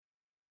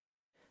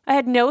I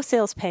had no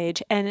sales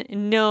page and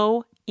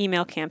no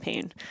email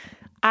campaign.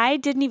 I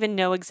didn't even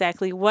know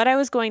exactly what I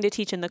was going to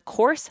teach in the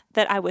course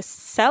that I was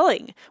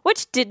selling,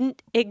 which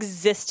didn't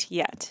exist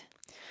yet.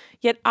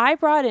 Yet I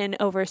brought in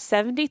over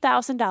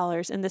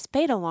 $70,000 in this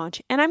beta launch,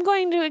 and I'm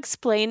going to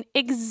explain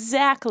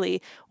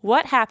exactly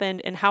what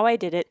happened and how I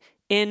did it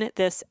in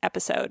this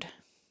episode.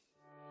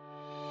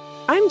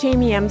 I'm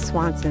Jamie M.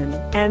 Swanson,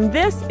 and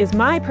this is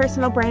My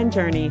Personal Brand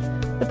Journey,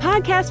 the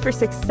podcast for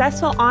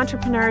successful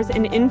entrepreneurs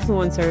and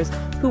influencers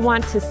who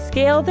want to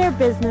scale their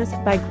business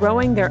by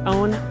growing their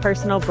own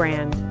personal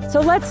brand.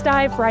 So let's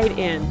dive right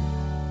in.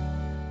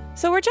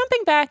 So we're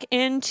jumping back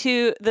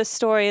into the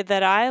story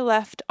that I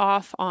left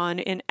off on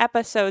in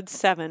episode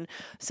 7.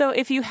 So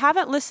if you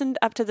haven't listened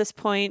up to this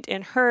point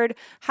and heard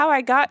how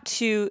I got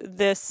to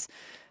this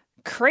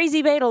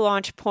crazy beta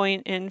launch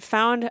point and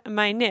found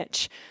my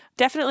niche,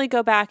 definitely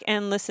go back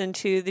and listen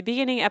to the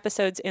beginning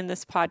episodes in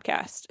this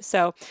podcast.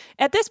 So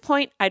at this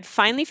point, I'd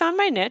finally found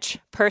my niche,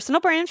 personal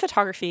brand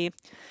photography,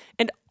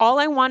 and all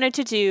I wanted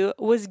to do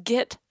was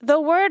get the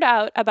word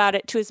out about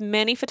it to as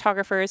many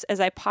photographers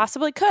as I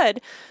possibly could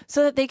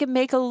so that they could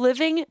make a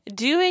living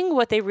doing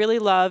what they really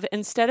love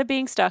instead of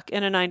being stuck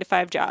in a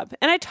 9-to-5 job.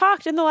 And I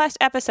talked in the last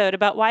episode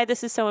about why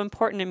this is so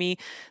important to me,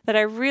 that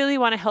I really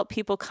want to help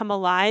people come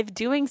alive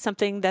doing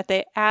something that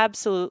they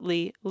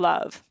absolutely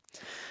love.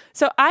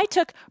 So I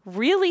took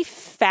really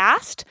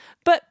fast,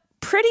 but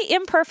pretty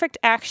imperfect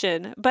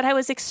action, but I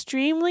was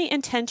extremely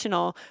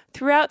intentional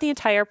throughout the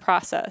entire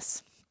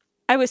process.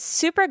 I was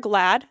super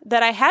glad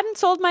that I hadn't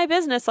sold my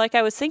business like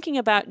I was thinking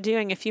about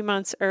doing a few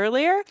months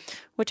earlier,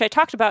 which I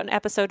talked about in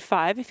episode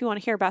 5, if you want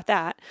to hear about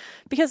that,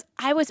 because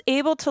I was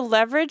able to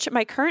leverage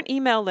my current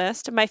email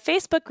list, my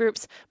Facebook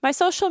groups, my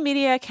social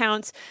media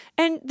accounts,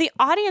 and the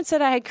audience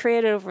that I had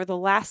created over the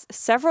last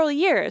several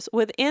years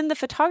within the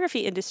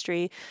photography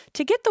industry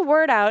to get the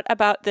word out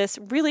about this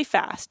really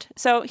fast.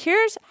 So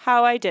here's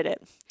how I did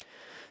it.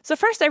 So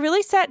first, I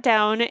really sat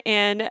down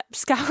and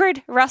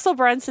scoured Russell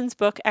Brunson's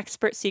book,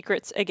 Expert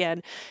Secrets,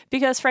 again,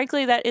 because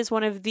frankly, that is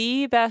one of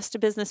the best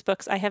business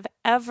books I have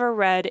ever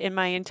read in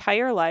my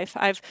entire life.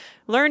 I've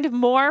learned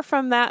more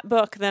from that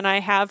book than I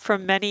have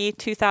from many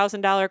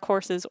 $2,000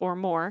 courses or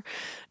more.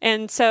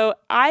 And so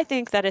I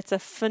think that it's a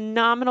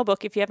phenomenal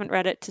book if you haven't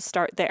read it to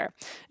start there.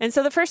 And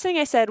so the first thing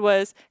I said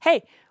was,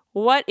 hey,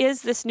 what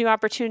is this new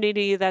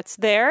opportunity that's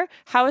there?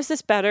 How is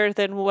this better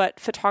than what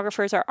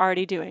photographers are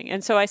already doing?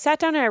 And so I sat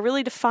down and I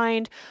really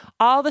defined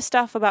all the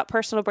stuff about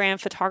personal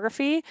brand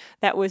photography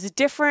that was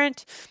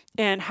different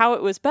and how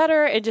it was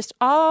better and just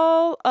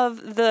all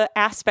of the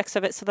aspects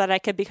of it so that I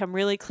could become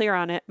really clear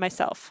on it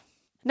myself.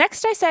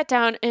 Next, I sat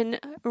down and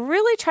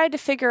really tried to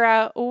figure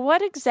out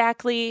what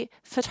exactly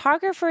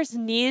photographers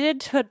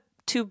needed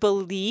to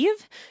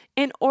believe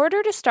in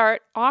order to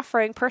start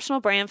offering personal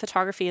brand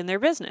photography in their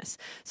business.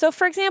 So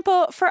for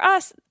example, for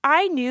us,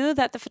 I knew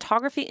that the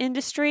photography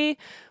industry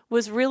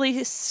was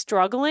really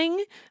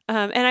struggling,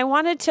 and I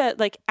wanted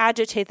to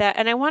agitate that,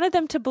 and I wanted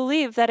them to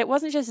believe that it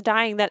wasn't just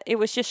dying, that it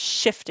was just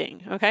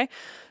shifting, okay?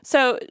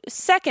 So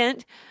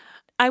second,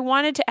 I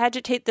wanted to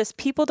agitate this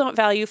people don't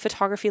value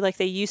photography like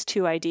they used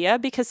to idea,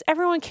 because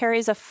everyone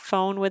carries a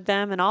phone with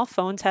them and all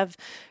phones have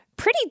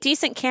pretty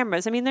decent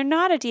cameras. I mean, they're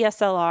not a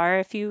DSLR.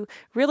 If you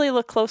really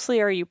look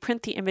closely or you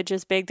print the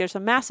images big, there's a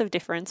massive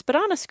difference. But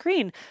on a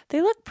screen,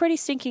 they look pretty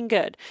stinking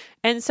good.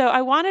 And so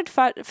I wanted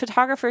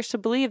photographers to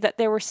believe that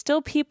there were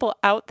still people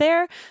out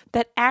there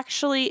that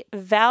actually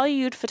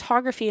valued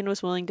photography and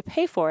was willing to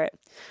pay for it.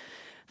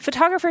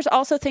 Photographers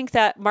also think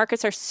that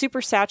markets are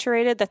super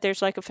saturated, that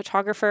there's like a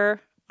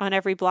photographer on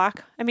every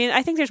block. I mean,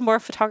 I think there's more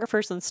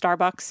photographers than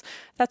Starbucks.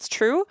 That's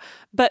true,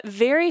 but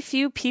very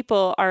few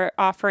people are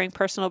offering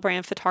personal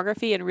brand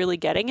photography and really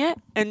getting it.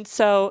 And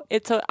so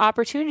it's an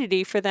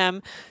opportunity for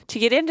them to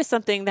get into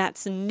something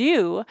that's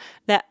new,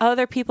 that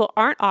other people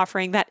aren't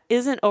offering, that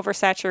isn't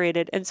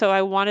oversaturated. And so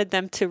I wanted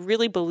them to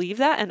really believe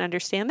that and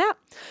understand that.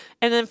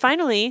 And then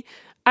finally,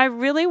 I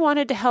really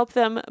wanted to help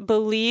them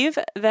believe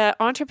that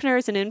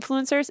entrepreneurs and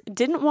influencers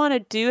didn't want to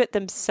do it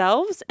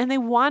themselves, and they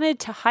wanted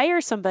to hire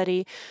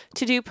somebody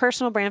to do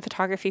personal brand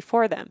photography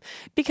for them.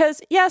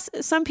 Because yes,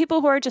 some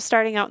people who are just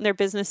starting out in their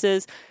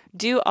businesses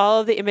do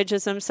all of the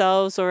images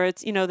themselves, or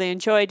it's, they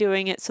enjoy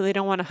doing it, so they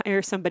don't want to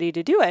hire somebody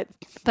to do it.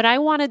 But I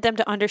wanted them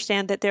to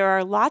understand that there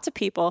are lots of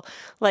people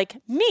like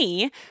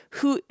me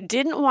who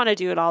didn't want to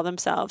do it all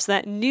themselves,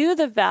 that knew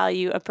the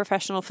value of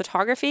professional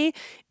photography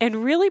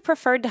and really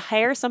preferred to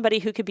hire somebody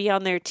who could be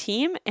on their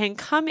team and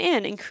come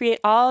in and create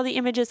all the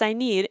images I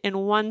need in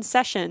one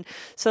session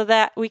so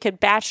that we could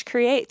batch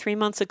create 3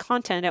 months of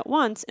content at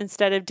once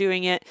instead of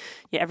doing it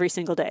every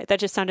single day. That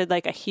just sounded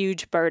like a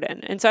huge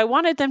burden. And so I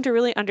wanted them to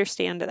really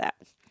understand that.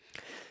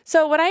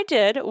 So what I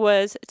did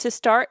was to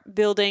start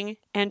building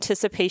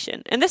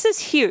anticipation. And this is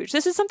huge.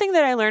 This is something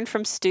that I learned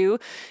from Stu.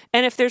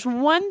 And if there's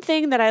one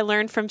thing that I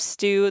learned from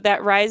Stu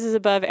that rises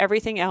above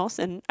everything else,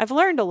 and I've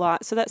learned a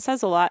lot, so that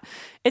says a lot,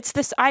 it's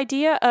this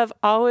idea of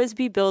always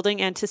be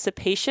building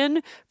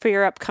anticipation for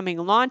your upcoming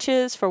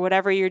launches, for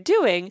whatever you're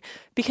doing,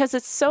 because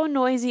it's so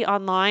noisy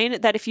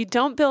online that if you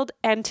don't build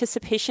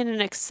anticipation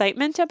and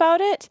excitement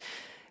about it,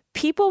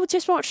 people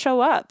just won't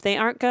show up. They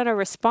aren't going to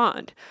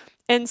respond.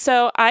 And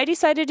so I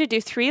decided to do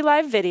 3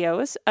 live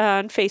videos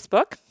on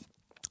Facebook,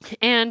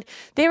 and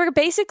they were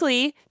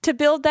basically to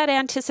build that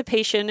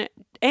anticipation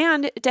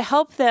and to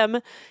help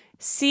them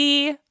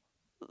see,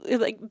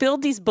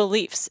 build these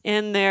beliefs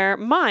in their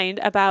mind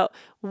about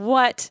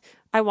what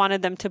I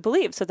wanted them to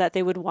believe so that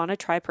they would want to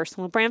try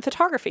personal brand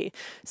photography.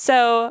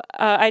 So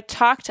I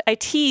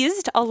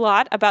teased a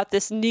lot about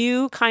this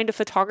new kind of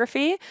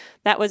photography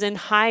that was in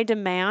high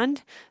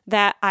demand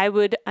that I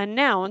would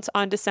announce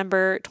on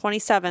December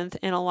 27th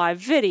in a live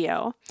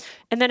video.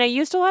 And then I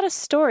used a lot of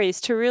stories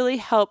to really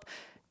help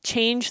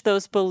change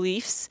those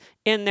beliefs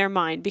in their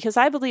mind, because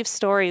I believe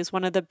story is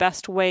one of the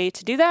best way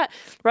to do that.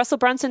 Russell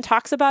Brunson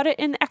talks about it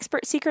in the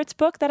Expert Secrets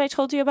book that I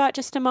told you about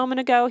just a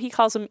moment ago. He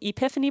calls them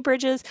epiphany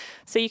bridges,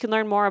 so you can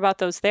learn more about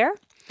those there.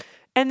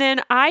 And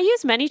then I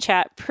use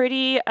ManyChat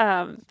pretty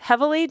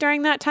heavily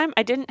during that time.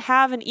 I didn't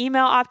have an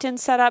email opt-in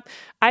set up.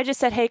 I just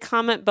said, hey,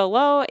 comment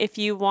below if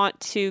you want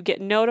to get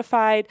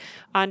notified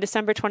on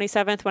December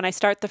 27th when I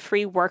start the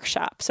free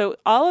workshop. So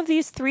all of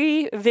these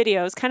 3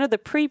 videos, kind of the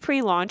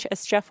pre-launch,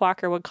 as Jeff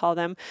Walker would call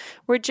them,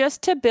 were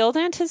just to build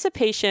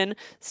anticipation,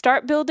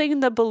 start building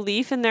the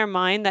belief in their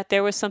mind that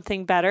there was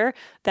something better,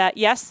 that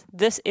yes,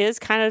 this is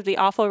kind of the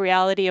awful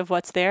reality of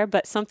what's there,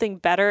 but something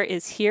better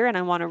is here and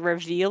I want to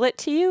reveal it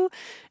to you.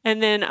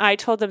 And then I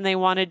told them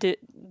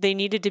they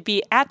needed to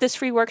be at this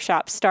free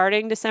workshop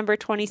starting December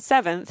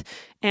 27th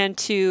and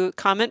to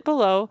comment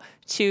below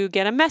to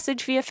get a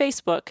message via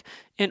Facebook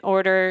in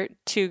order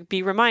to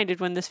be reminded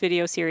when this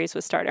video series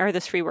was started, or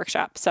this free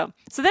workshop. So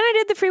then I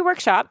did the free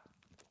workshop.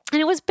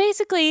 And it was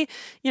basically,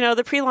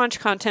 the pre-launch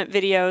content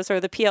videos or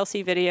the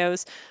PLC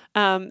videos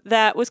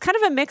that was kind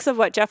of a mix of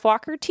what Jeff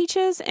Walker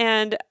teaches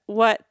and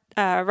what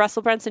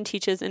Russell Brunson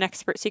teaches in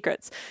Expert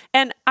Secrets.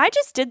 And I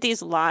just did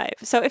these live.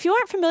 So if you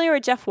aren't familiar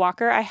with Jeff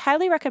Walker, I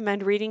highly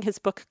recommend reading his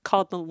book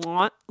called The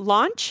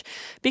Launch,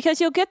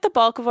 because you'll get the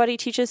bulk of what he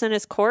teaches in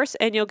his course,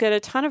 and you'll get a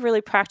ton of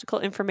really practical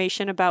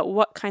information about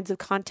what kinds of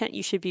content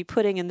you should be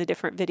putting in the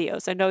different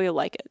videos. I know you'll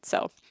like it.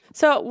 So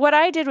what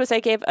I did was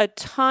I gave a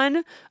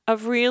ton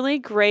of really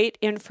great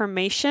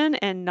information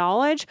and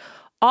knowledge,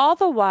 all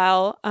the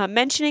while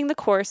mentioning the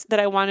course that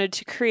I wanted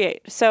to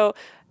create. So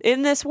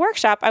in this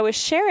workshop, I was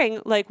sharing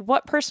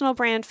what personal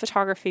brand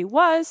photography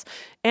was,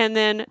 and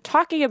then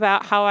talking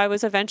about how I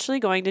was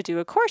eventually going to do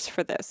a course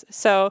for this.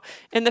 So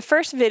in the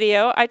first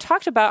video, I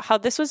talked about how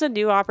this was a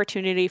new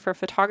opportunity for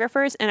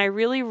photographers, and I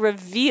really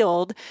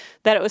revealed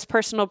that it was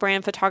personal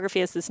brand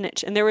photography as this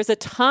niche. And there was a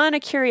ton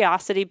of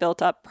curiosity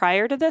built up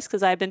prior to this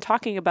because I had been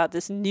talking about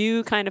this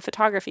new kind of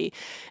photography.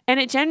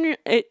 And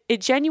it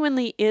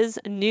genuinely is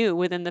new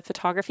within the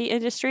photography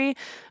industry.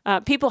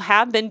 People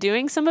have been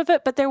doing some of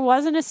it, but there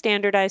wasn't a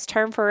standardized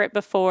term for it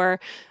before.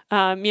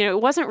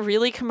 It wasn't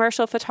really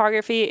commercial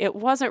photography. It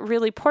wasn't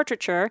really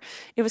portraiture.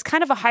 It was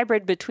kind of a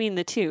hybrid between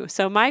the two.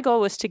 So my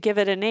goal was to give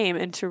it a name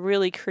and to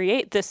really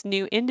create this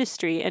new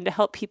industry and to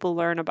help people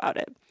learn about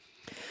it.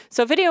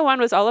 So video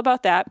 1 was all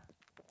about that.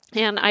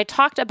 And I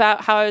talked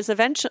about how I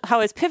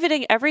was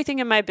pivoting everything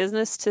in my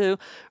business to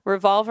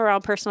revolve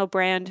around personal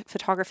brand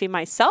photography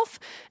myself.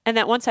 And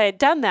that once I had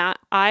done that,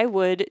 I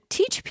would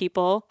teach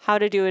people how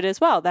to do it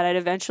as well, that I'd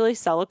eventually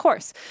sell a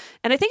course.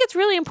 And I think it's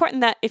really important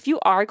that if you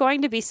are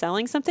going to be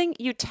selling something,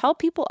 you tell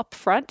people up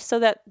front so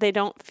that they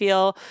don't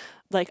feel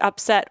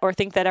upset or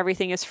think that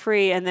everything is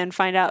free and then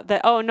find out that,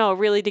 oh no,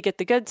 really to get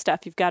the good stuff,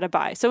 you've got to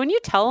buy. So when you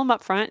tell them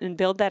up front and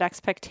build that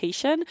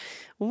expectation,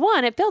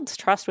 1, it builds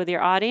trust with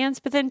your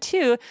audience, but then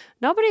 2,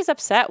 nobody's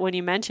upset when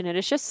you mention it.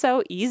 It's just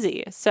so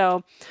easy.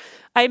 So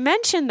I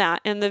mentioned that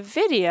in the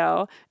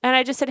video, and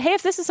I just said, hey,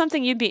 if this is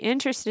something you'd be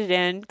interested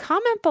in,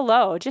 comment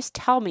below, just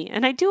tell me.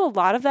 And I do a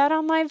lot of that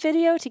on live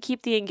video to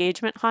keep the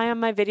engagement high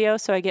on my video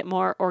so I get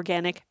more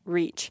organic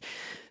reach.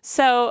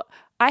 So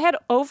I had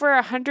over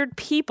 100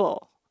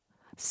 people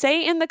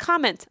say in the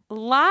comments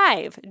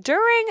live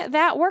during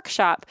that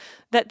workshop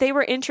that they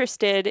were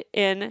interested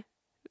in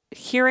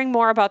hearing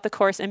more about the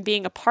course and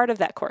being a part of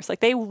that course.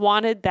 They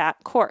wanted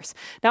that course.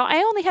 Now, I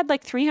only had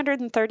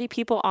 330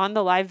 people on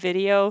the live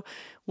video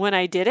when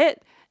I did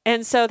it.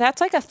 And so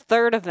that's a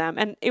third of them.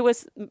 And it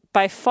was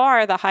by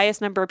far the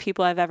highest number of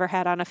people I've ever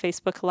had on a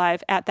Facebook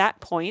Live at that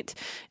point.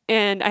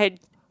 And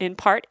in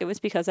part, it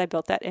was because I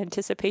built that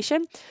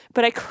anticipation,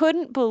 but I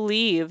couldn't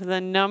believe the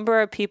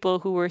number of people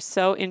who were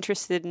so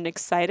interested and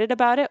excited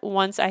about it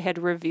once I had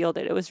revealed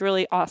it. It was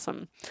really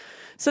awesome.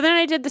 So then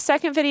I did the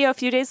second video a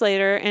few days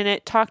later, and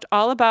it talked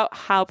all about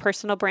how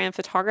personal brand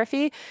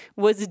photography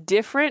was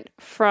different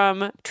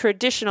from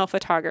traditional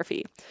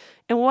photography.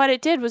 And what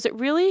it did was it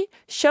really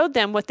showed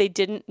them what they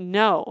didn't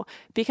know,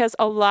 because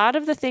a lot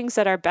of the things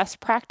that are best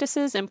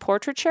practices in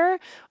portraiture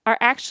are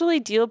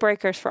actually deal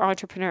breakers for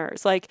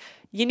entrepreneurs. Like,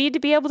 you need to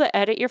be able to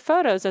edit your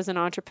photos as an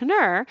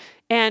entrepreneur,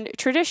 and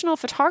traditional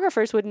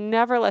photographers would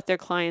never let their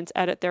clients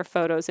edit their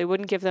photos. They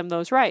wouldn't give them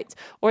those rights,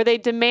 or they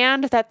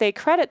demand that they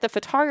credit the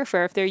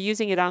photographer if they're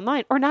using it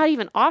online, or not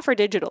even offer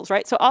digitals,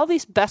 right? So all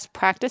these best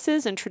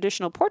practices in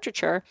traditional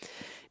portraiture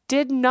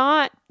did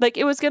not, like,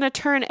 it was going to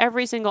turn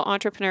every single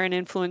entrepreneur and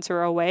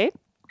influencer away.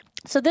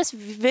 So this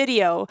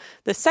video,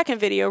 the second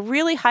video,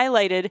 really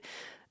highlighted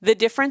the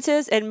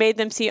differences and made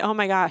them see, oh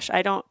my gosh,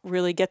 I don't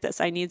really get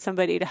this. I need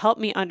somebody to help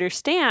me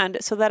understand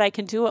so that I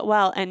can do it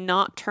well and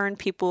not turn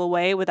people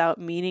away without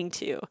meaning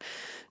to.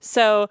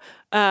 So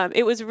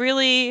it was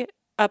really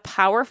a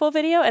powerful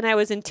video, and I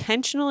was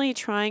intentionally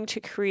trying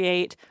to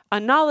create a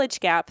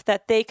knowledge gap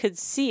that they could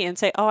see and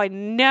say, oh, I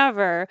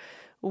never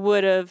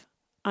would have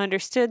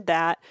understood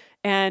that.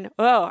 And,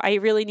 oh, I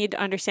really need to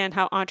understand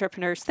how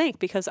entrepreneurs think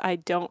because I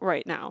don't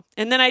right now.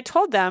 And then I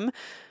told them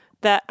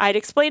that I'd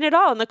explain it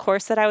all in the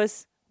course that I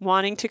was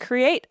wanting to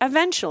create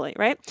eventually,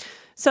 right?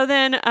 So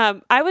then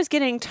I was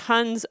getting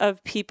tons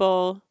of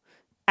people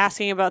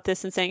asking about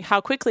this and saying,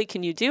 how quickly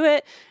can you do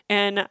it?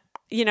 And,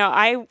 you know,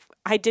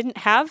 I didn't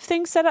have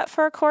things set up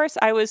for a course.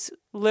 I was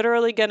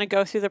literally going to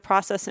go through the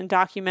process and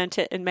document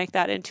it and make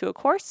that into a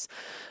course.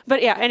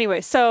 But yeah, anyway,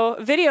 so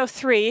video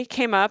 3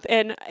 came up,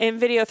 and in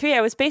video 3,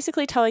 I was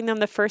basically telling them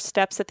the first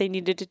steps that they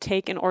needed to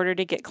take in order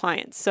to get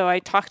clients. So I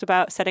talked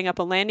about setting up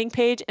a landing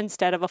page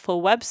instead of a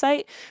full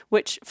website,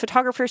 which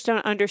photographers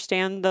don't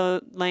understand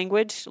the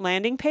language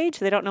landing page.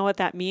 They don't know what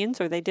that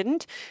means, or they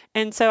didn't.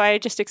 And so I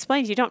just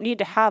explained, you don't need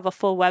to have a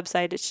full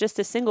website. It's just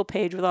a single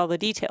page with all the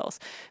details,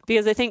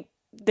 because I think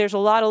there's a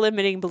lot of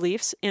limiting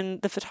beliefs in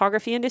the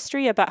photography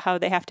industry about how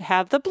they have to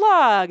have the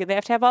blog and they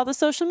have to have all the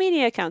social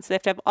media accounts. They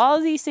have to have all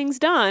of these things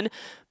done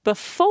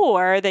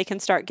before they can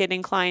start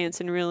getting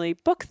clients and really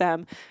book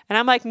them. And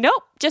I'm like,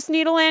 nope, just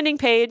need a landing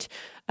page.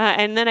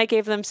 And then I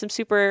gave them some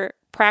super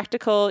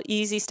practical,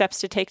 easy steps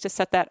to take to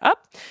set that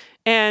up,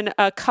 and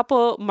a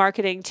couple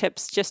marketing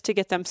tips just to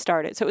get them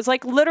started. So it was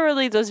like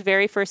literally those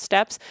very first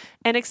steps,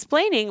 and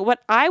explaining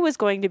what I was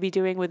going to be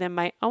doing within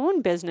my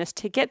own business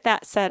to get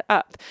that set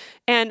up.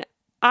 And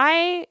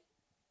I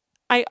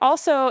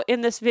also,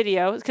 in this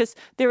video, because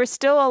there was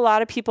still a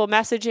lot of people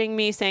messaging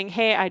me saying,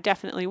 hey, I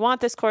definitely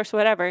want this course,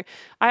 whatever.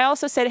 I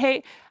also said,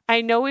 hey, I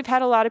know we've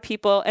had a lot of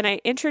people, and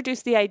I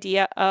introduced the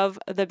idea of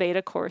the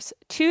beta course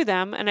to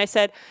them. And I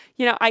said,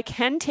 you know, I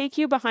can take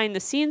you behind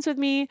the scenes with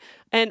me.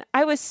 And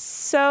I was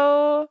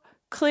so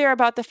clear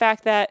about the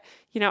fact that,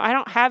 you know, I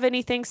don't have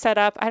anything set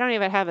up. I don't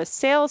even have a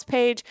sales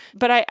page,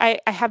 but I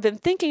have been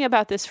thinking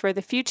about this for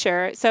the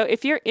future. So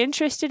if you're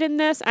interested in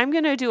this, I'm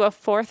going to do a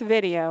 4th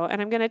video,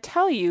 and I'm going to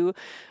tell you,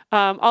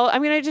 I'm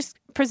going to just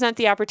present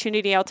the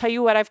opportunity. I'll tell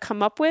you what I've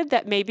come up with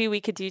that maybe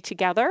we could do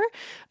together.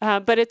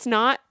 But it's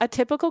not a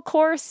typical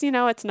course, you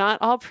know, it's not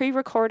all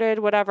pre-recorded,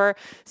 whatever.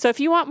 So if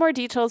you want more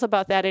details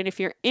about that, and if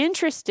you're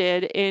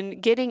interested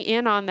in getting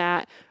in on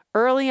that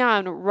early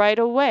on right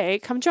away,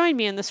 come join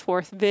me in this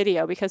 4th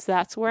video, because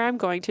that's where I'm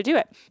going to do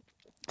it.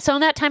 So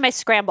in that time, I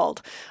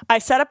scrambled. I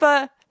set up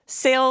a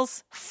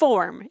sales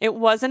form. It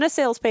wasn't a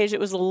sales page. It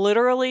was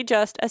literally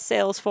just a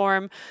sales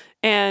form.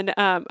 And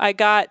I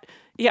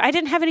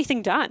didn't have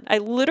anything done. I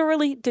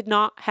literally did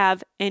not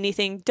have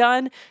anything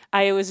done.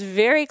 I was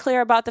very clear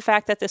about the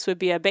fact that this would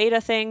be a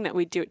beta thing, that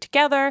we'd do it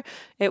together.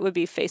 It would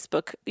be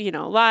Facebook,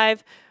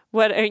 Live,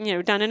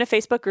 done in a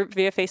Facebook group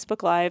via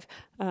Facebook Live,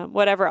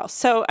 whatever else.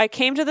 So I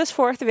came to this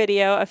 4th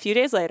video a few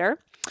days later.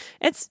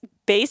 It's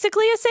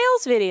basically a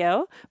sales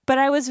video, but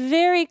I was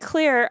very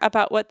clear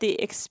about what the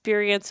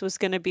experience was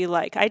going to be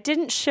like. I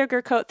didn't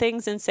sugarcoat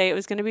things and say it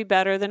was going to be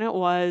better than it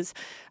was.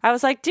 I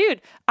was like,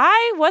 dude,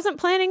 I wasn't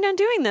planning on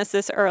doing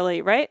this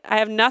early, right? I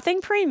have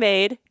nothing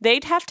pre-made.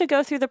 They'd have to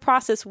go through the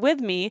process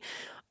with me.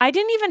 I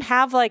didn't even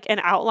have like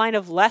an outline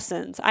of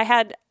lessons. I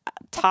had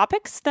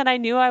topics that I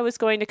knew I was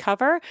going to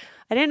cover.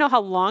 I didn't know how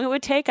long it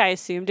would take. I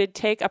assumed it'd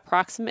take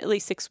approximately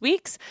 6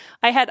 weeks.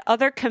 I had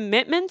other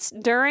commitments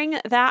during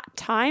that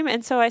time.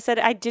 And so I said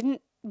I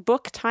didn't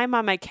book time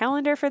on my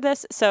calendar for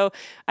this. So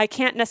I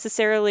can't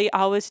necessarily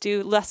always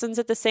do lessons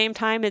at the same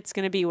time. It's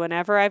going to be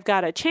whenever I've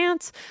got a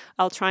chance.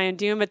 I'll try and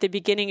do them at the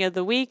beginning of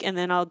the week, and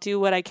then I'll do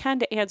what I can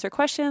to answer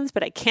questions,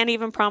 but I can't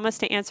even promise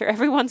to answer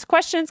everyone's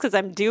questions because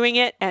I'm doing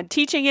it and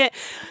teaching it.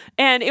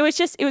 And it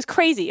was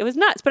crazy. It was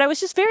nuts, but I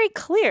was just very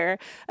clear.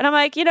 And I'm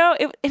like,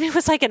 it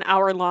was like an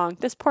hour long.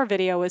 This poor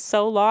video was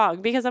so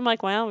long because I'm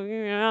like, well,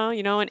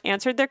 and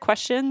answered their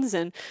questions,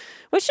 and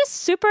was just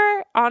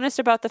super honest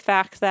about the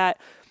fact that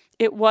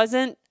it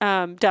wasn't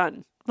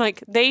done.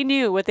 Like, they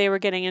knew what they were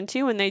getting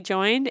into when they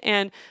joined.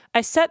 And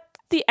I set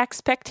the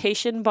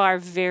expectation bar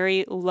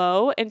very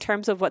low in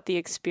terms of what the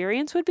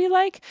experience would be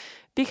like,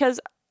 because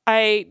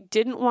I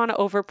didn't want to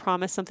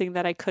overpromise something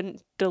that I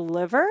couldn't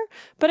deliver,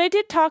 but I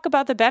did talk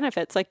about the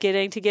benefits, like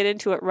getting to get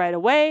into it right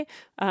away,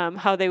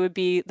 how they would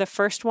be the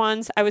first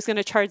ones. I was going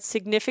to charge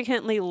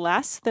significantly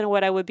less than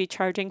what I would be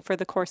charging for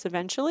the course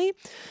eventually,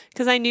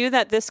 because I knew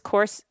that this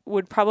course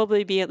would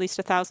probably be at least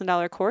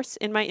 $1,000 course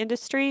in my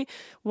industry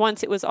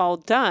once it was all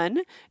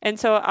done. And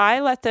so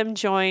I let them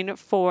join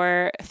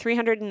for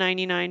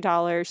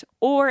 $399,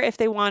 or if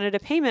they wanted a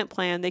payment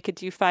plan, they could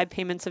do 5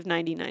 payments of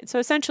 $99. So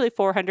essentially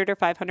 $400 or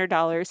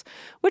 $500,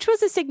 which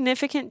was a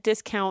significant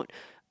discount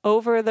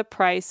over the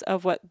price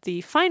of what the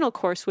final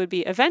course would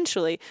be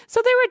eventually. So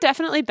there were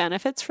definitely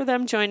benefits for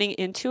them joining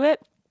into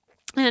it.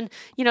 And,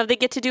 they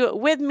get to do it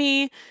with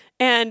me.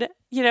 And,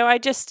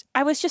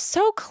 I was just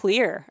so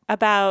clear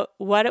about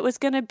what it was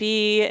going to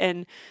be.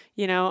 And,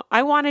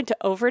 I wanted to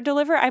over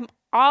deliver. I'm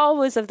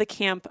always of the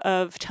camp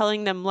of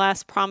telling them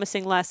less,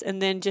 promising less, and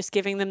then just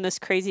giving them this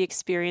crazy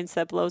experience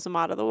that blows them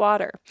out of the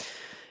water.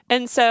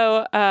 And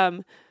so,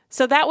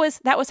 so that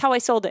was how I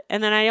sold it.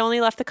 And then I only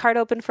left the cart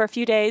open for a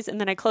few days,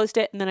 and then I closed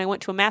it, and then I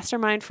went to a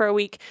mastermind for a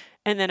week,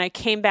 and then I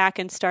came back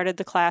and started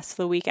the class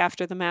the week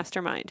after the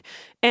mastermind.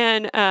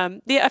 And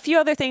a few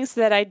other things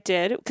that I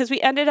did, because we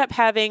ended up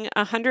having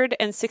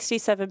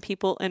 167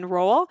 people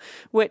enroll,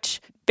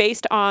 which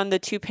based on the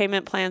 2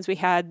 payment plans we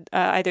had,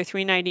 either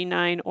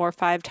 $399 or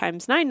 5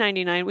 times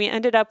 $999, we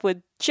ended up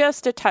with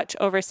just a touch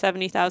over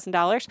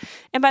 $70,000.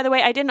 And by the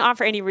way, I didn't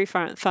offer any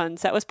refund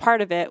funds. That was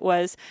part of it.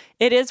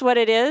 It is what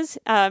it is.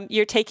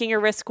 You're taking a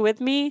risk with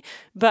me,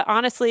 but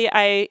honestly,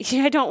 I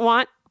don't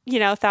want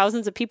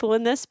thousands of people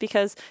in this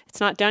because it's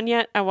not done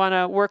yet. I want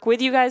to work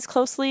with you guys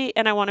closely,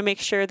 and I want to make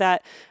sure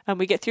that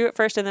we get through it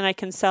first, and then I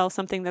can sell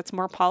something that's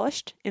more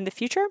polished in the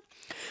future.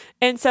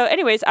 And so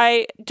anyways,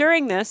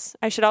 during this,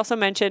 I should also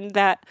mention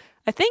that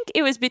I think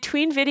it was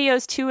between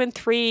videos 2 and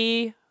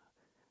 3,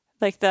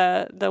 like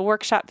the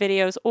workshop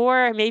videos,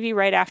 or maybe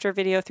right after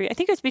video 3. I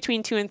think it was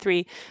between 2 and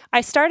 3.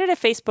 I started a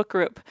Facebook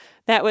group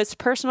that was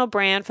personal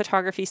brand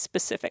photography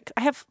specific.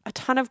 I have a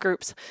ton of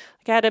groups.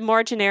 Like I had a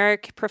more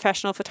generic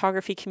professional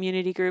photography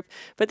community group,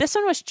 but this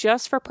one was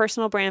just for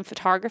personal brand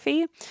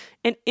photography.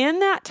 And in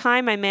that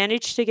time, I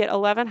managed to get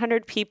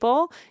 1,100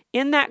 people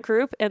in that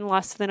group in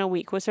less than a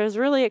week, which was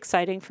really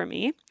exciting for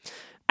me.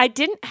 I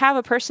didn't have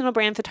a personal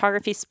brand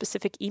photography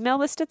specific email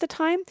list at the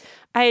time.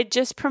 I had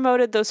just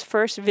promoted those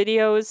first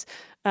videos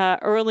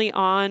early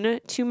on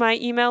to my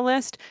email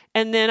list.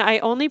 And then I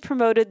only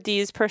promoted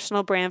these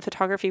personal brand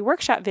photography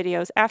workshop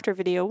videos after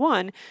video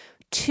 1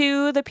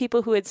 to the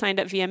people who had signed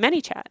up via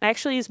ManyChat. I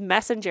actually used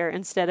Messenger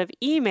instead of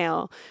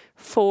email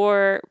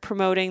for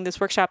promoting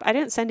this workshop. I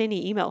didn't send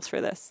any emails for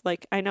this.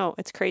 I know,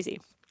 it's crazy.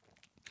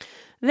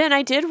 Then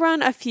I did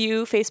run a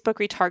few Facebook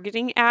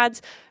retargeting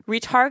ads,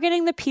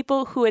 retargeting the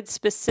people who had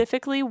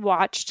specifically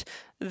watched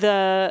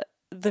the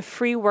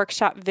free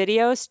workshop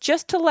videos,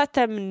 just to let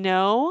them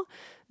know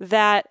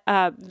that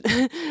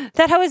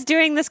that I was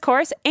doing this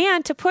course,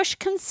 and to push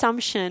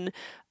consumption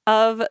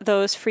of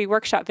those free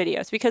workshop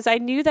videos, because I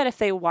knew that if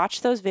they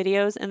watched those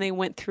videos and they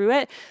went through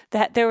it,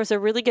 that there was a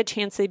really good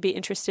chance they'd be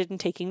interested in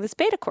taking this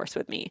beta course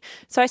with me.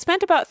 So I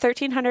spent about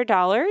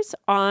 $1,300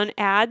 on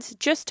ads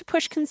just to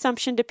push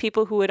consumption to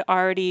people who had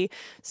already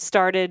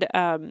started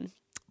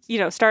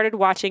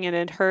watching and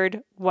had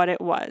heard what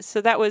it was.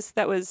 So that was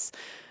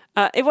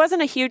it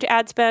wasn't a huge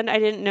ad spend. I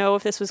didn't know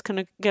if this was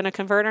going to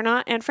convert or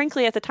not. And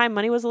frankly, at the time,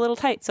 money was a little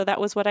tight. So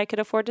that was what I could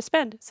afford to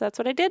spend. So that's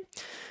what I did.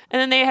 And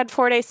then they had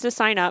 4 days to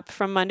sign up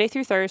from Monday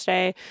through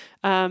Thursday.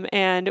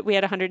 And we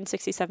had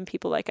 167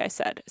 people, like I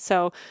said.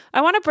 So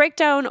I want to break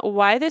down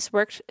why this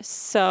worked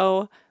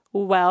so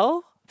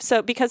well.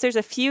 So because there's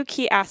a few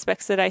key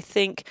aspects that I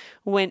think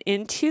went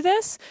into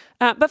this.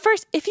 But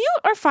first, if you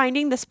are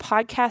finding this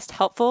podcast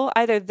helpful,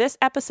 either this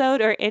episode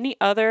or any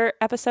other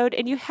episode,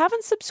 and you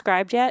haven't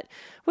subscribed yet,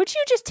 would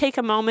you just take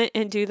a moment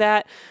and do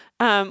that?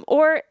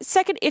 Or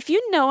second, if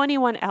you know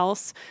anyone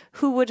else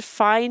who would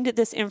find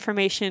this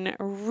information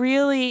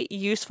really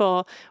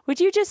useful,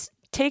 would you just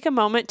take a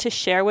moment to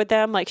share with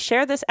them,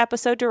 share this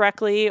episode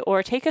directly,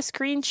 or take a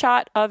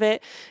screenshot of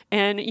it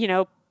and,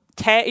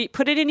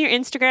 put it in your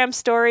Instagram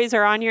stories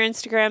or on your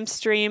Instagram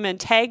stream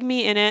and tag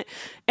me in it,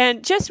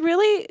 and just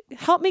really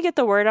help me get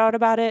the word out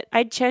about it.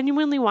 I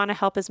genuinely want to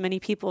help as many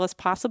people as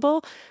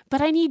possible, but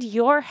I need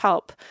your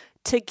help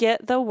to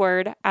get the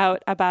word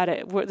out about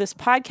it. This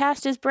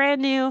podcast is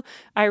brand new.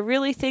 I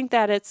really think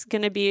that it's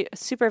going to be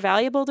super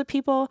valuable to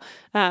people.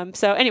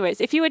 So anyways,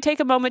 if you would take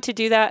a moment to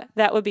do that,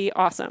 that would be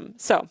awesome.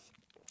 So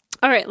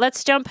all right,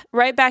 let's jump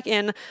right back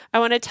in. I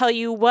want to tell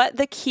you what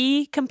the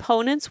key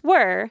components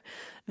were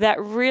that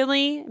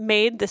really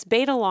made this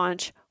beta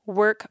launch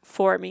work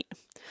for me.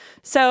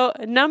 So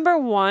number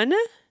 1,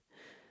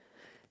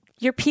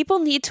 your people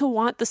need to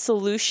want the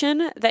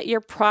solution that your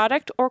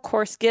product or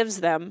course gives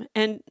them,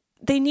 and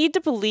they need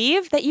to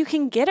believe that you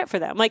can get it for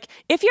them.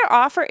 If your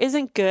offer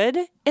isn't good,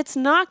 it's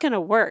not going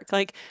to work.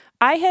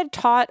 I had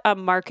taught a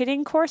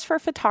marketing course for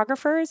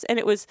photographers, and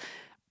it was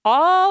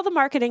all the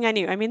marketing I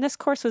knew. I mean, this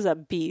course was a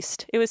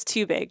beast. It was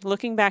too big.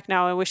 Looking back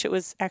now, I wish it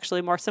was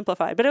actually more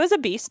simplified, but it was a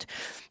beast.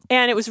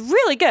 And it was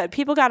really good.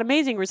 People got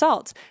amazing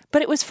results.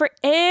 But it was for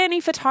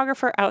any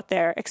photographer out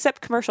there,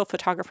 except commercial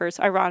photographers,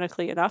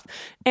 ironically enough.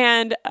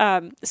 And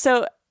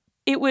so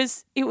it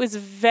wasn't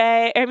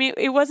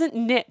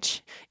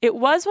niche. It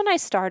was when I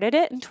started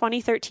it in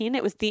 2013.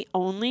 It was the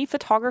only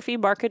photography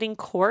marketing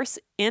course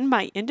in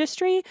my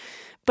industry.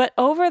 But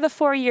over the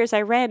 4 years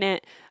I ran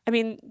it, I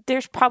mean,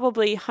 there's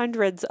probably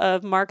hundreds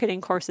of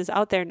marketing courses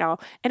out there now.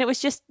 And it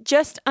was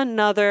just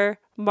another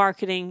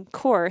marketing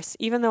course,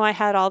 even though I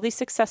had all these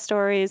success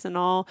stories and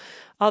all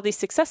these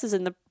successes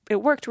and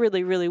it worked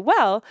really, really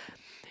well.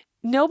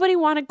 Nobody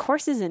wanted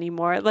courses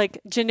anymore.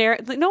 Like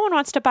generic, no one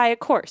wants to buy a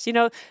course.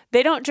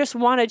 They don't just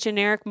want a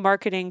generic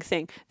marketing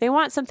thing. They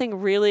want something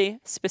really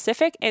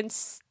specific, and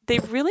they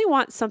really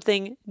want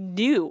something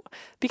new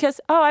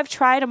because, I've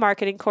tried a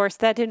marketing course.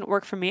 That didn't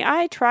work for me.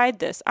 I tried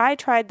this. I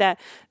tried that.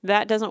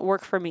 That doesn't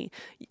work for me.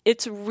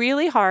 It's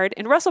really hard.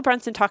 And Russell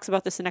Brunson talks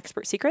about this in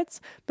Expert Secrets,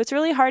 but it's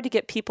really hard to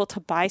get people to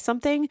buy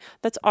something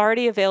that's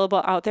already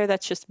available out there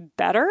that's just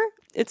better.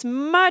 It's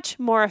much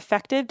more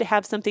effective to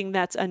have something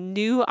that's a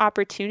new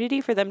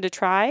opportunity for them to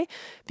try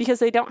because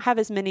they don't have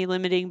as many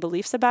limiting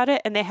beliefs about it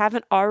and they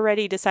haven't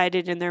already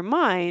decided in their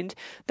mind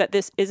that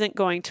this isn't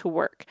going to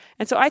work.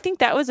 And so I think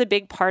that was a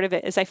big part of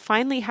it is I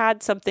finally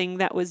had something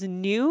that was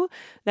new,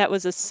 that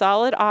was a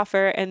solid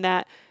offer, and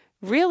that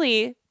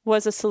really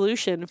was a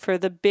solution for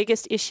the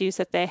biggest issues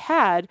that they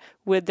had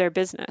with their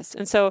business.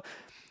 And so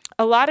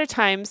a lot of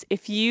times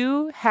if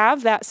you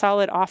have that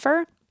solid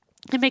offer,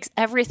 it makes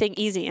everything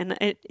easy, and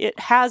it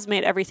has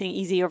made everything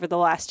easy over the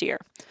last year.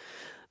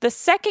 The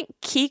second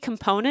key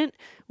component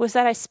was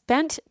that I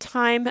spent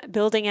time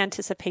building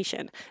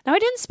anticipation. Now, I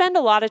didn't spend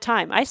a lot of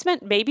time. I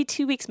spent maybe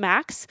 2 weeks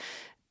max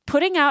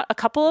putting out a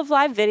couple of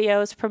live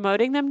videos,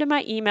 promoting them to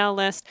my email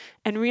list,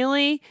 and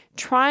really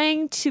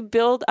trying to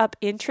build up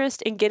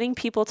interest in getting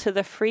people to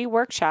the free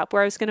workshop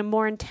where I was going to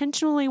more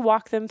intentionally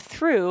walk them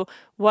through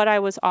what I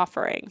was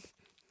offering.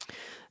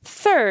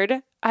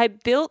 Third, I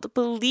built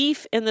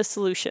belief in the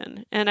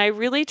solution, and I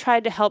really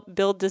tried to help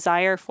build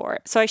desire for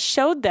it. So I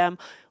showed them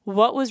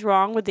what was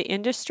wrong with the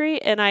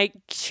industry, and I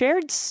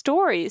shared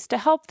stories to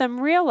help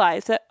them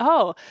realize that,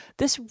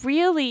 this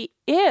really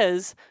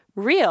is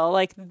real.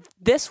 Like,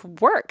 this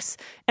works.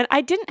 And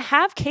I didn't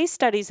have case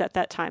studies at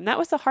that time. That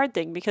was the hard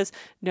thing because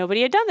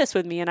nobody had done this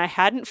with me, and I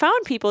hadn't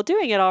found people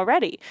doing it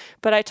already.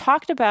 But I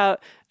talked about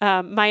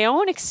my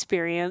own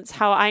experience,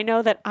 how I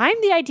know that I'm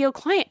the ideal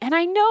client. And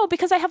I know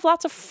because I have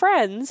lots of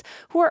friends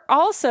who are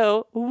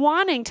also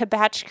wanting to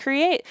batch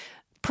create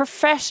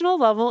professional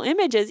level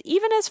images,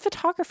 even as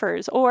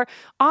photographers or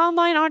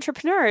online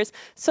entrepreneurs,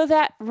 so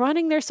that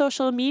running their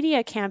social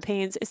media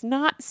campaigns is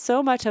not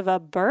so much of a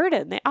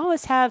burden. They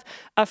always have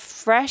a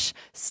fresh,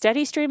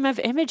 steady stream of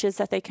images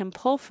that they can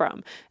pull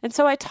from. And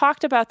so I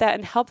talked about that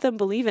and helped them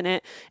believe in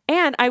it.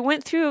 And I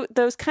went through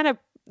those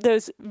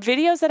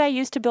videos that I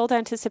used to build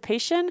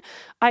anticipation.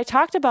 I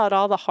talked about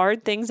all the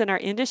hard things in our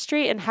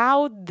industry and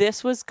how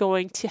this was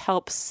going to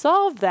help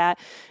solve that.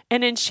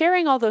 And in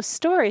sharing all those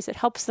stories, it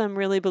helps them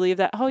really believe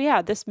that,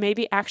 this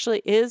maybe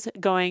actually is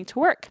going to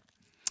work.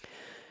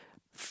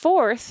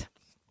 Fourth,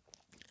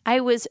 I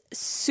was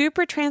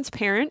super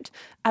transparent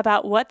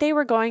about what they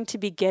were going to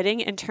be getting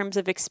in terms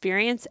of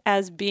experience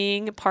as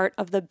being part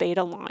of the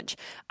beta launch.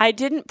 I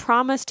didn't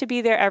promise to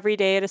be there every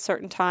day at a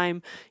certain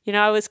time.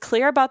 I was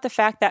clear about the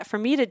fact that for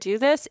me to do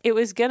this, it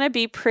was going to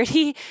be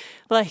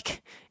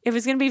it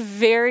was going to be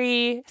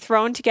very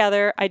thrown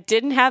together. I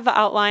didn't have the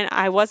outline.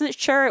 I wasn't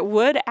sure it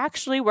would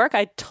actually work.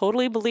 I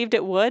totally believed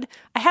it would.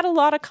 I had a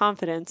lot of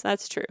confidence.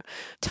 That's true.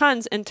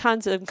 Tons and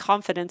tons of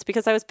confidence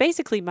because I was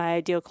basically my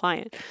ideal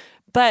client.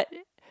 But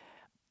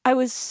I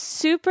was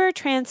super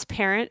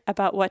transparent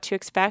about what to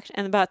expect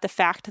and about the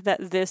fact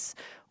that this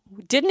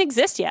didn't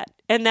exist yet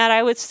and that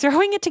I was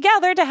throwing it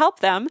together to help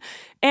them.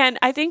 And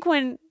I think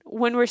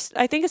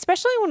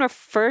especially when we're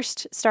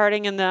first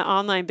starting in the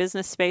online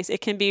business space,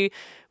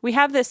 we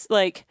have this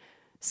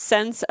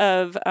sense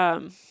of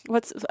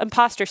what's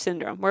imposter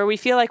syndrome, where we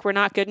feel like we're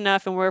not good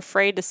enough and we're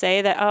afraid to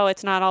say that,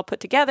 it's not all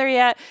put together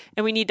yet.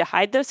 And we need to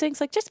hide those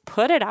things. Just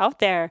put it out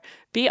there.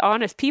 Be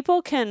honest.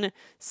 People can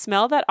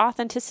smell that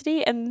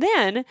authenticity. And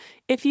then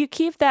if you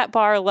keep that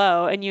bar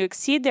low and you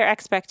exceed their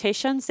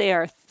expectations, they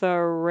are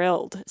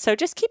thrilled. So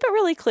just keep it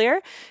really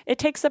clear. It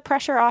takes the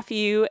pressure off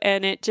you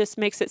and it just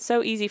makes it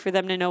so easy for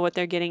them to know what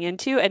they're getting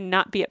into and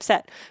not be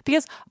upset.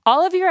 Because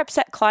all of your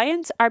upset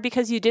clients are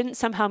because you didn't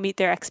somehow meet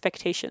their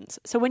expectations.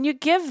 So when you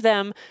give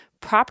them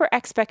proper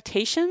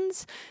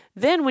expectations,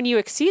 then when you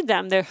exceed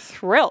them, they're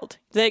thrilled.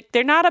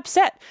 They're not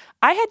upset.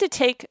 I had to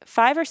take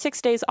 5 or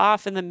 6 days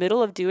off in the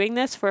middle of doing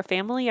this for a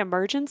family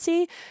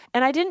emergency,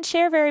 and I didn't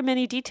share very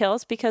many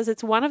details because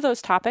it's one of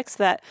those topics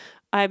that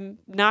I'm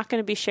not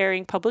going to be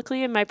sharing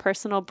publicly in my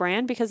personal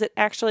brand because it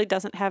actually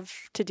doesn't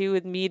have to do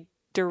with me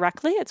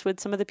directly. It's with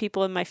some of the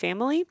people in my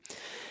family.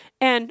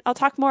 And I'll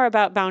talk more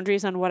about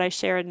boundaries on what I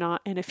share and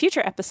not in a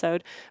future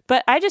episode.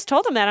 But I just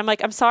told them that. I'm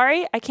like, I'm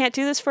sorry, I can't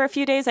do this for a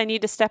few days. I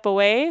need to step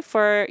away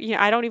for,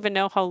 I don't even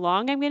know how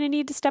long I'm going to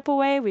need to step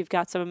away. We've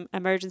got some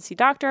emergency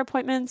doctor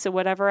appointments and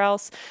whatever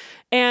else.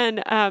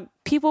 And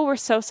people were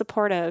so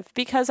supportive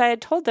because I had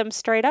told them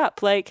straight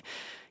up, like,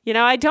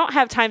 I don't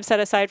have time set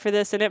aside for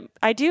this. And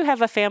I do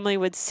have a family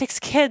with 6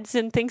 kids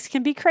and things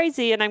can be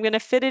crazy and I'm going to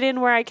fit it in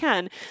where I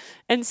can.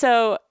 And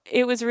so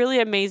it was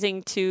really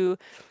amazing to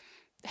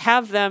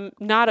have them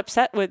not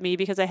upset with me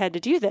because I had to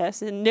do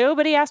this. And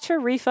nobody asked for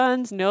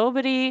refunds.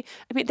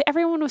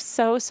 Everyone was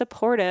so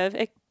supportive.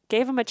 It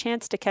gave them a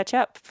chance to catch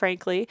up,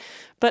 frankly.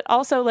 But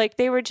also, like,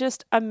 they were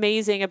just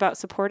amazing about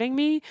supporting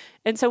me.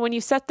 And so when you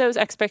set those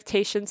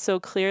expectations so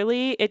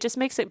clearly, it just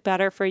makes it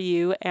better for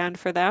you and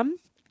for them.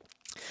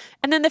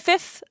 And then the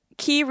 5th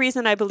key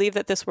reason I believe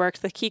that this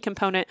worked, the key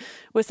component,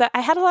 was that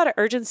I had a lot of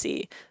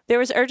urgency. There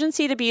was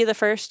urgency to be the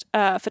first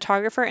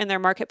photographer in their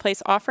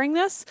marketplace offering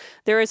this.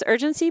 There was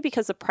urgency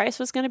because the price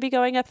was going to be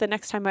going up the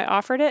next time I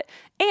offered it.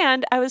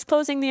 And I was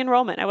closing the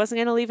enrollment. I wasn't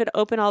going to leave it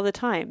open all the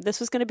time. This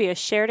was going to be a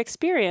shared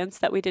experience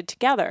that we did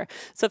together.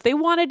 So if they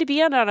wanted to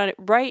be in on it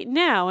right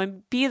now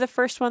and be the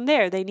first one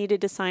there, they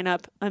needed to sign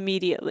up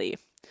immediately.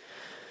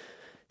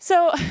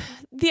 So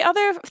the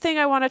other thing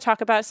I want to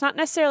talk about, it's not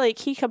necessarily a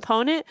key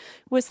component,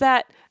 was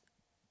that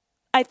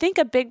I think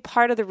a big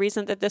part of the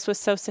reason that this was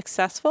so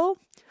successful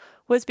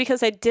was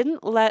because I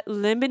didn't let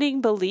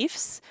limiting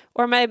beliefs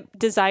or my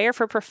desire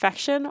for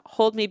perfection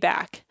hold me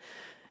back.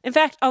 In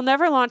fact, I'll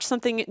never launch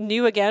something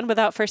new again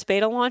without first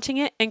beta launching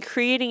it and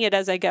creating it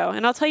as I go.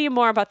 And I'll tell you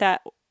more about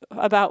that,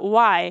 about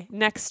why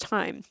next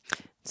time.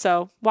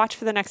 So watch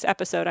for the next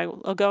episode.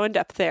 I'll go in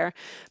depth there.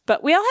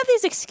 But we all have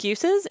these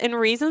excuses and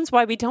reasons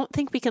why we don't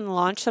think we can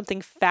launch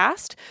something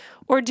fast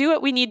or do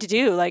what we need to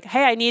do. Like,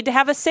 hey, I need to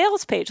have a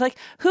sales page. Like,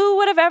 who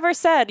would have ever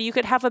said you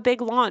could have a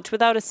big launch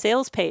without a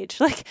sales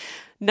page? Like,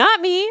 not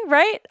me,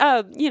 right?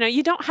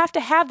 You don't have to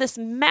have this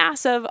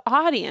massive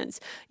audience.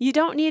 You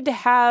don't need to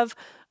have,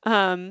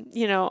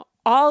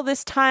 all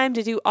this time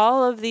to do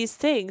all of these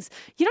things.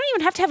 You don't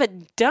even have to have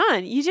it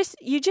done. You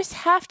just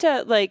have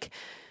to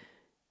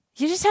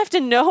you just have to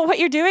know what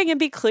you're doing and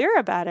be clear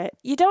about it.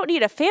 You don't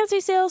need a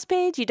fancy sales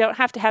page. You don't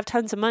have to have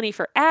tons of money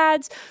for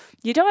ads.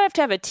 You don't have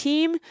to have a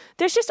team.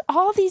 There's just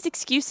all these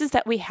excuses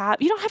that we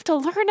have. You don't have to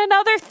learn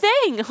another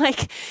thing.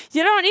 Like,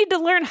 you don't need to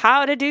learn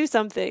how to do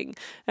something,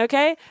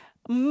 okay?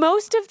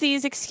 Most of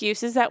these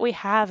excuses that we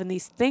have and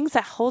these things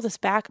that hold us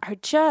back are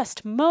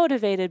just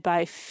motivated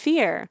by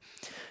fear.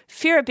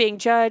 Fear of being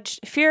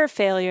judged, fear of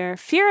failure,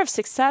 fear of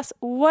success,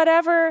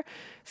 whatever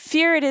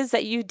fear it is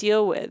that you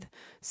deal with.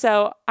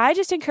 So I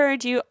just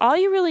encourage you, all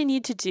you really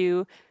need to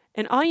do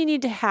and all you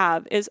need to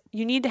have is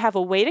you need to have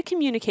a way to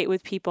communicate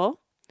with people.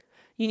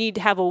 You need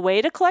to have a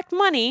way to collect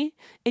money,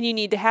 and you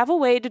need to have a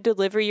way to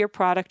deliver your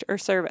product or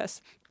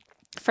service.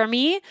 For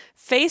me,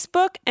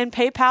 Facebook and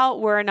PayPal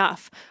were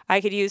enough. I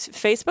could use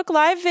Facebook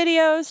Live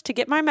videos to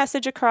get my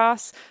message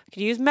across. I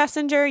could use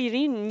Messenger. You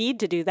didn't even need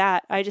to do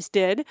that. I just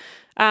did.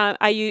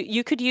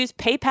 You could use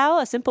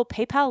PayPal, a simple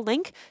PayPal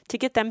link to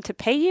get them to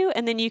pay you,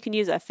 and then you can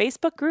use a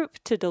Facebook group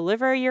to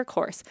deliver your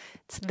course.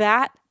 It's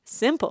that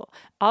simple.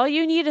 All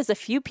you need is a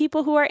few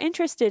people who are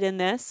interested in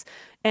this,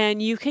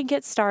 and you can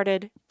get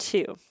started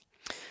too.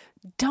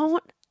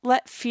 Don't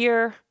let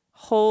fear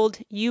hold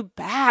you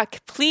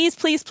back. Please,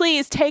 please,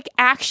 please take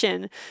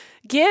action.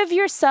 Give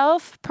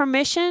yourself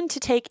permission to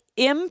take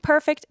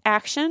imperfect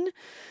action,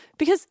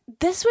 because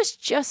this was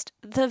just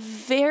the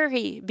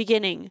very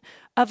beginning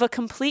of a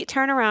complete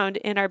turnaround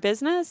in our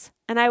business.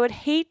 And I would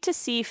hate to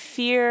see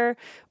fear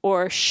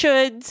or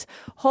shoulds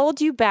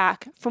hold you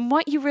back from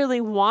what you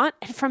really want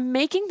and from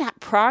making that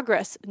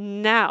progress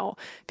now,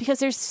 because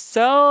there's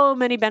so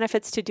many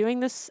benefits to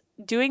doing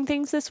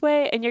things this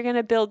way. And you're going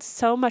to build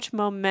so much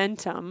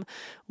momentum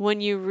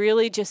when you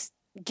really just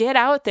get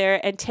out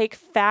there and take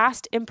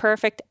fast,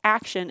 imperfect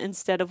action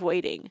instead of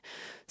waiting.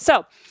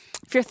 So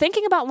if you're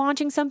thinking about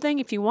launching something,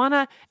 if you want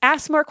to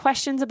ask more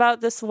questions about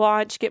this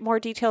launch, get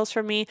more details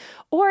from me,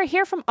 or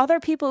hear from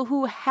other people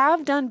who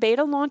have done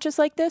beta launches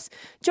like this,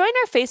 join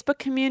our Facebook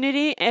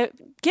community and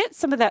get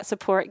some of that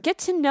support. Get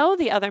to know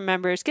the other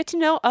members. Get to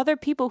know other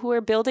people who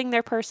are building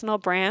their personal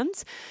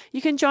brands.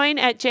 You can join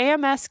at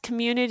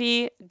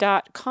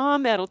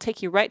jmscommunity.com. That'll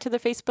take you right to the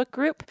Facebook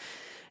group.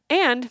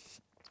 And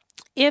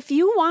if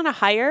you want to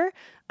hire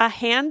a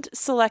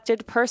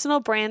hand-selected personal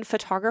brand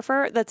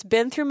photographer that's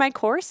been through my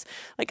course,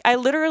 like I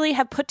literally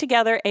have put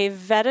together a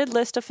vetted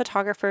list of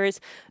photographers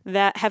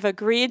that have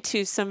agreed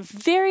to some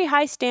very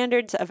high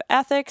standards of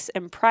ethics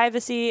and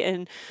privacy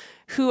and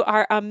who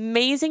are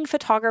amazing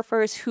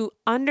photographers who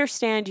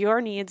understand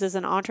your needs as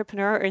an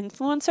entrepreneur or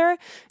influencer,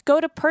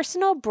 go to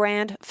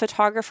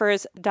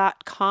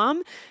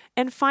personalbrandphotographers.com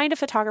and find a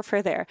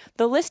photographer there.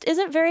 The list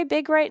isn't very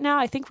big right now.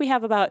 I think we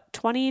have about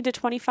 20 to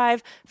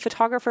 25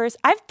 photographers.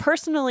 I've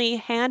personally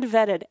hand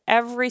vetted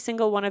every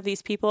single one of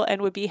these people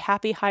and would be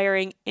happy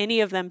hiring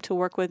any of them to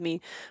work with me.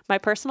 My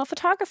personal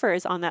photographer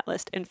is on that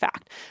list, in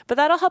fact. But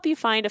that'll help you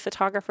find a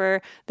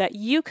photographer that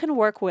you can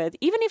work with,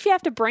 even if you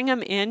have to bring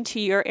them into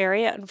your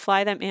area and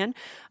fly them in.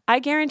 I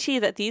guarantee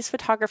that these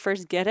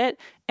photographers get it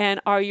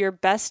and are your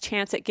best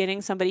chance at getting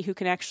somebody who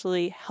can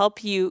actually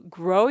help you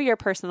grow your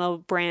personal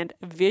brand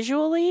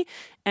visually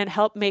and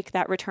help make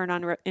that return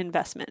on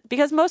investment.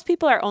 Because most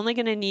people are only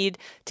going to need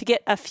to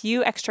get a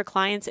few extra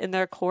clients in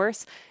their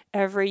course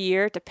every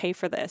year to pay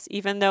for this.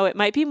 Even though it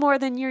might be more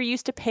than you're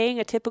used to paying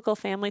a typical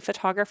family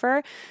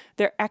photographer,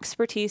 their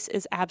expertise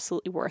is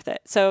absolutely worth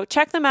it. So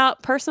check them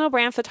out,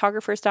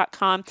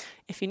 personalbrandphotographers.com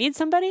if you need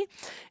somebody.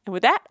 And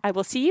with that, I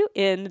will see you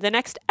in the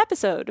next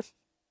episode.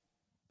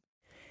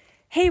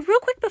 Hey, real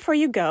quick before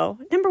you go,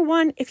 number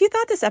one, if you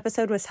thought this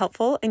episode was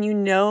helpful and you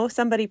know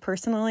somebody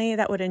personally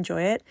that would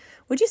enjoy it,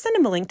 would you send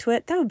them a link to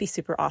it? That would be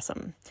super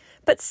awesome.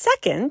 But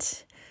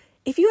second,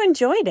 if you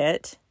enjoyed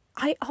it,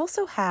 I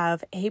also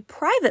have a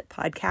private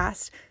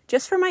podcast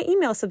just for my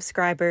email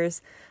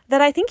subscribers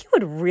that I think you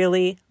would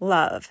really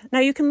love. Now,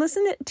 you can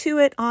listen to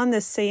it on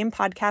the same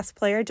podcast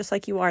player, just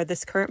like you are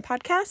this current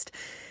podcast,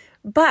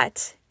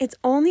 but it's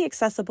only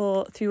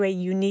accessible through a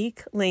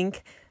unique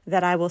link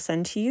that I will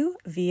send to you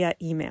via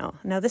email.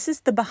 Now, this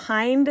is the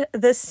behind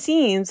the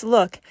scenes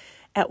look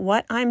at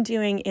what I'm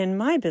doing in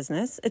my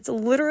business. It's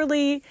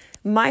literally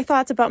my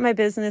thoughts about my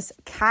business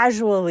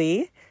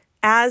casually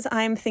as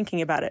I'm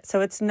thinking about it.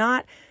 So it's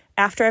not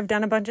after I've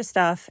done a bunch of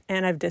stuff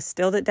and I've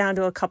distilled it down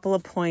to a couple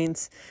of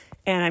points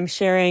and I'm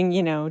sharing,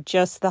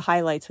 just the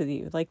highlights with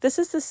you. Like, this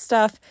is the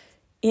stuff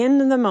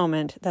in the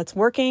moment that's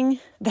working,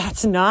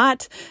 that's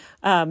not.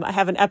 I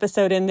have an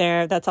episode in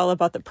there that's all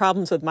about the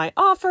problems with my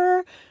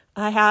offer.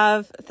 I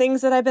have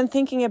things that I've been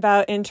thinking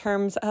about in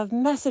terms of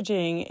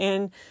messaging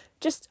and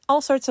just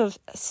all sorts of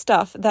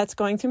stuff that's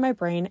going through my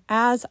brain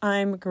as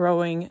I'm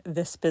growing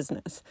this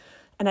business.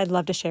 And I'd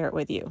love to share it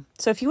with you.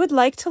 So if you would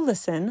like to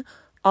listen,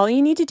 all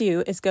you need to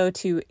do is go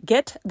to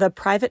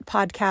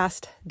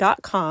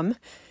gettheprivatepodcast.com,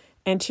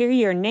 enter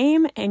your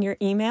name and your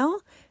email,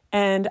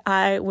 and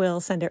I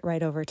will send it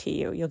right over to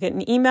you. You'll get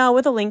an email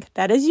with a link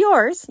that is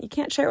yours. You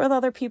can't share it with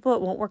other people. It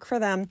won't work for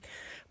them,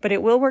 but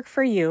it will work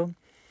for you.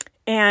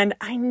 And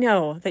I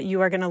know that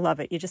you are going to love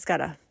it. You just got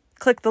to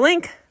click the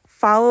link,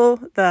 follow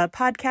the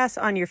podcast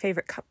on your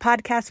favorite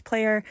podcast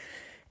player,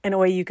 and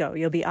away you go.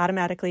 You'll be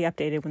automatically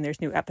updated when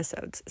there's new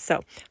episodes.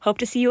 So hope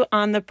to see you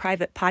on the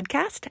private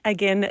podcast.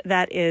 Again,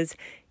 that is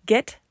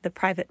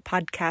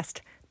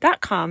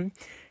gettheprivatepodcast.com.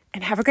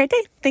 And have a great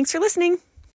day. Thanks for listening.